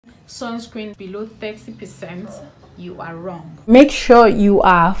sunscreen below 30%, you are wrong. Make sure you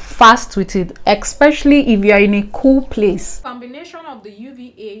are fast with it, especially if you are in a cool place. Combination of the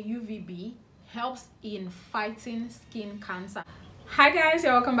UVA UVB helps in fighting skin cancer. Hi guys,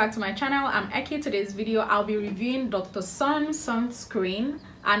 you're welcome back to my channel. I'm Eki. Today's video I'll be reviewing Dr. Sun sunscreen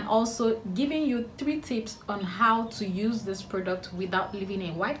and also giving you 3 tips on how to use this product without leaving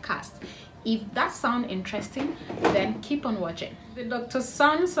a white cast. If that sounds interesting, then keep on watching. The Dr.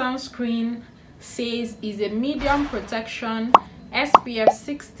 Sun sunscreen says is a medium protection, SPF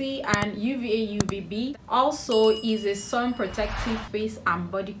 60 and UVA UVB. Also is a sun protective face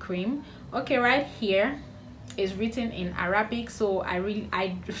and body cream. Okay, right here is written in Arabic, so I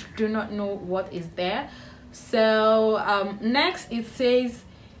do not know what is there. So next it says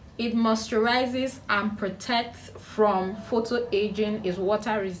it moisturizes and protects from photo aging, is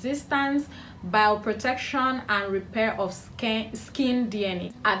water resistance, bioprotection and repair of skin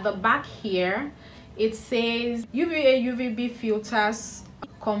DNA. At the back here it says UVA UVB filters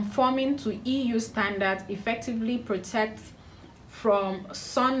conforming to EU standards effectively protects from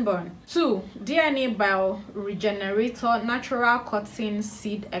sunburn. 2. DNA bioregenerator natural cotton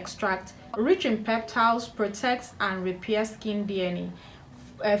seed extract rich in peptides, protects and repairs skin DNA.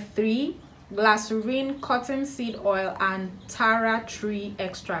 3. Glycerin cotton seed oil and tara tree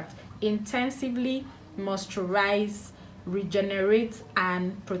extract intensively moisturize, regenerate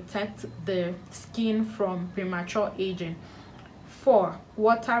and protect the skin from premature aging. 4.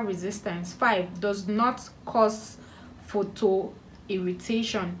 Water resistance. 5. Does not cause photo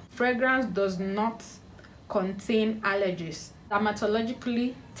irritation. Fragrance does not contain allergies.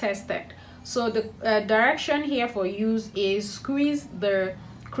 Dermatologically tested. So the direction here for use is squeeze the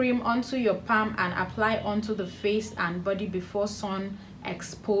cream onto your palm and apply onto the face and body before sun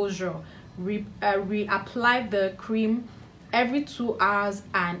exposure. Reapply the cream every 2 hours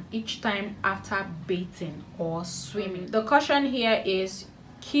and each time after bathing or swimming. The caution here is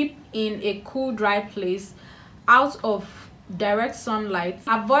keep in a cool, dry place out of direct sunlight.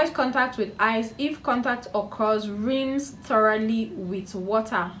 Avoid contact with eyes. If contact occurs, rinse thoroughly with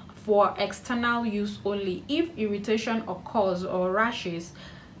water for external use only. If irritation occurs or rashes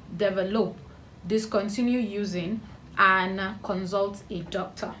develop, discontinue using and consult a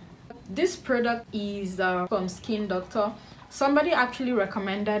doctor. This product is from Skin Doctor. Somebody actually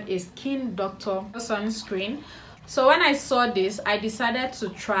recommended a Skin Doctor sunscreen, so when I saw this I decided to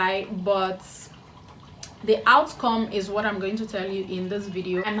try, but the outcome is what I'm going to tell you in this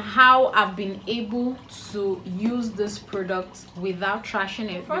video and how I've been able to use this product without trashing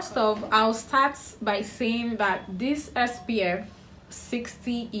it. First off, I'll start by saying that this SPF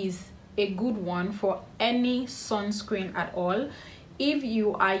 60 is a good one for any sunscreen at all. If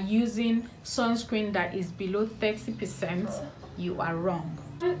you are using sunscreen that is below 30%, you are wrong.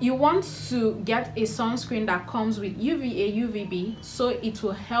 You want to get a sunscreen that comes with UVA UVB, so it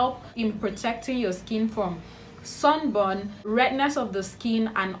will help in protecting your skin from sunburn, redness of the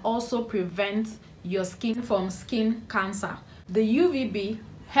skin, and also prevent your skin from skin cancer. The UVB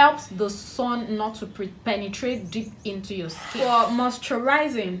helps the sun not to penetrate deep into your skin. For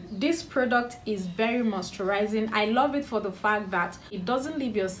moisturizing, this product is very moisturizing. I love it for the fact that it doesn't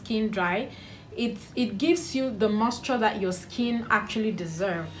leave your skin dry. It gives you the moisture that your skin actually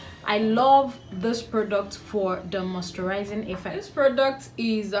deserves. I love this product for the moisturizing effect. This product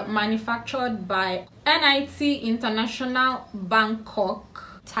is manufactured by NIT International,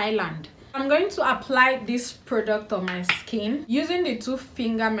 Bangkok, Thailand. I'm going to apply this product on my skin using the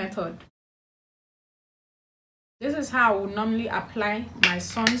 2-finger method. This is how I would normally apply my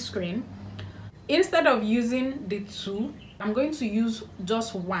sunscreen. Instead of using the 2, I'm going to use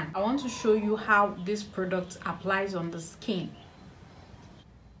just 1. I want to show you how this product applies on the skin.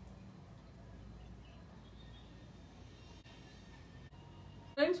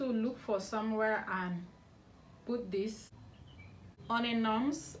 I'm going to look for somewhere and put this on a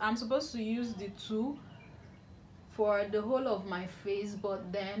nose. I'm supposed to use the 2 for the whole of my face,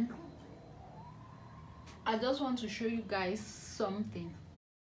 but then I just want to show you guys something.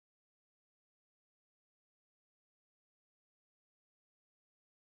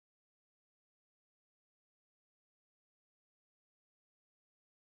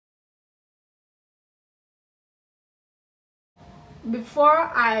 Before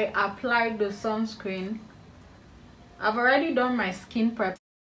I apply the sunscreen, I've already done my skin prep.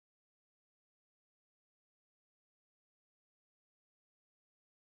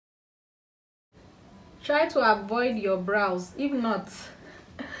 Try to avoid your brows. If not,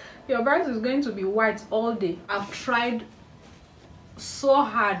 your brows is going to be white all day. I've tried so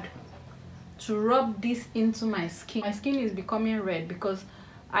hard to rub this into my skin. My skin is becoming red because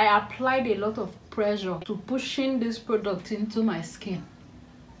I applied a lot of pressure to pushing this product into my skin,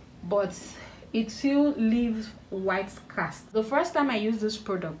 but it still leaves white cast. The first time I used this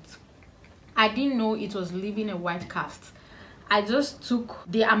product, I didn't know it was leaving a white cast. I just took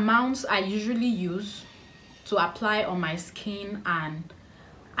the amounts I usually use to apply on my skin, and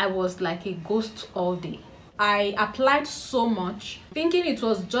I was like a ghost all day. I applied so much thinking it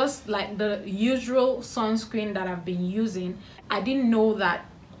was just like the usual sunscreen that I've been using. I didn't know that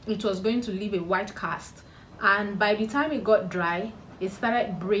it was going to leave a white cast, and by the time it got dry, it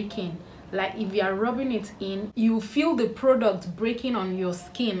started breaking. Like if you are rubbing it in, you feel the product breaking on your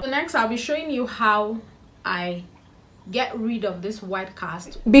skin. So next I'll be showing you how I get rid of this white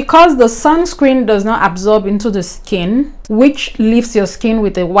cast. Because the sunscreen does not absorb into the skin, which leaves your skin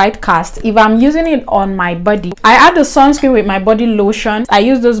with a white cast, if I'm using it on my body, I add the sunscreen with my body lotion. I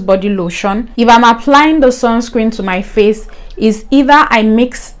use this body lotion. If I'm applying the sunscreen to my face, is either I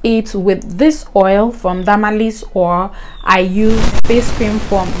mix it with this oil from Dermalis or I use face cream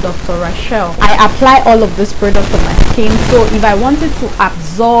from Dr. Rachel. I apply all of this product on my skin, so if I want it to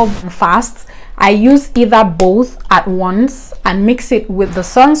absorb fast, I use either both at once and mix it with the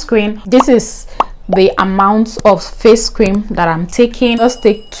sunscreen. This is the amount of face cream that I'm taking. Just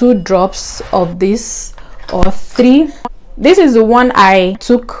take 2 drops of this or 3. This is the one I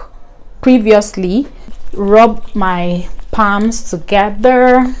took previously. Rub my palms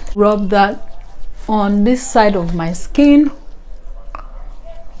together, rub that on this side of my skin.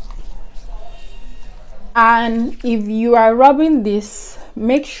 And if you are rubbing this,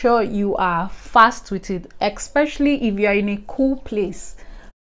 make sure you are fast with it, especially if you are in a cool place.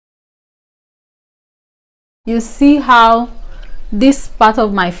 You see how this part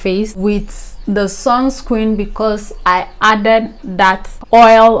of my face with the sunscreen, because I added that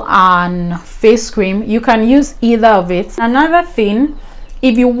oil and face cream, you can use either of it. Another thing,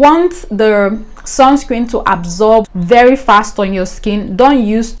 if you want the sunscreen to absorb very fast on your skin, don't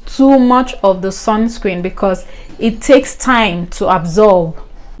use too much of the sunscreen because it takes time to absorb.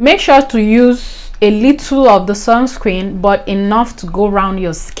 Make sure to use a little of the sunscreen, but enough to go around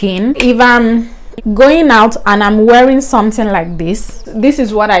your skin. If I'm going out and I'm wearing something like this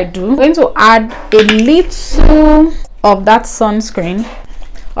is what I do. I'm going to add a little of that sunscreen.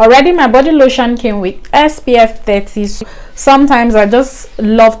 Already my body lotion came with SPF 30, so sometimes I just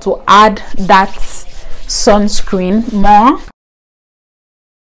love to add that sunscreen more.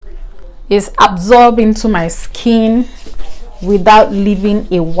 It's absorbed into my skin without leaving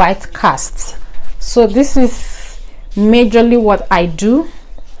a white cast. So this is majorly what I do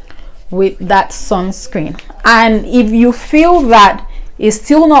with that sunscreen. And if you feel that it's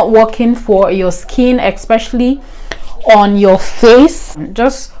still not working for your skin, especially on your face,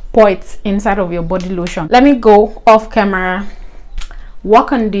 just pour it inside of your body lotion. Let me go off camera,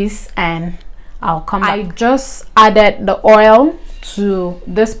 work on this, and I'll come back. I just added the oil to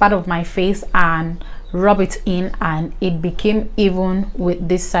this part of my face and rub it in, and it became even with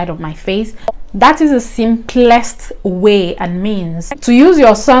this side of my face. That is the simplest way and means to use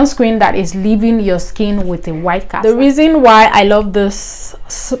your sunscreen that is leaving your skin with a white cast. The reason why I love this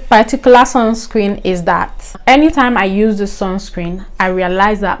particular sunscreen is that anytime I use this sunscreen, I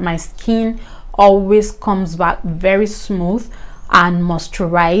realize that my skin always comes back very smooth and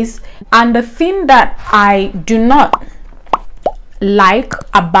moisturized. And the thing that I do not like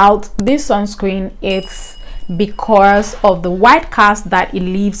about this sunscreen is because of the white cast that it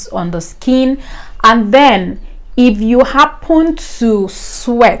leaves on the skin. And then if you happen to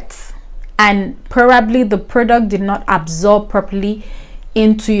sweat and probably the product did not absorb properly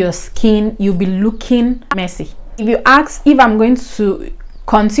into your skin, you'll be looking messy. If you ask if I'm going to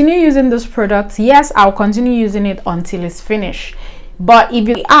continue using this product, yes, I'll continue using it until it's finished. But if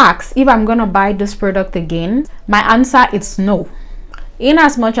you ask if I'm gonna buy this product again, my answer is no. In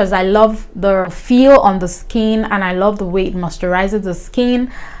as much as I love the feel on the skin and I love the way it moisturizes the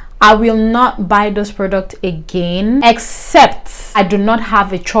skin, I will not buy this product again, except I do not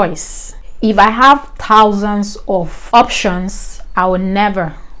have a choice. If I have thousands of options, I will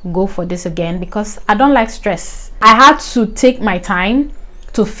never go for this again because I don't like stress. I had to take my time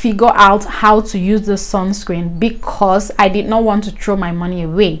to figure out how to use the sunscreen because I did not want to throw my money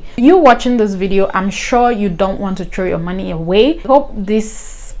away. You watching this video, I'm sure you don't want to throw your money away. Hope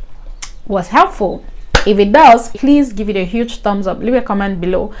this was helpful. If it does, please give it a huge thumbs up, leave a comment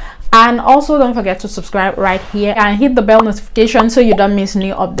below, and also don't forget to subscribe right here and hit the bell notification so you don't miss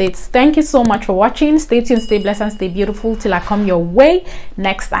new updates. Thank you so much for watching. Stay tuned, stay blessed, and stay beautiful till I come your way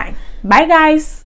next time. Bye guys.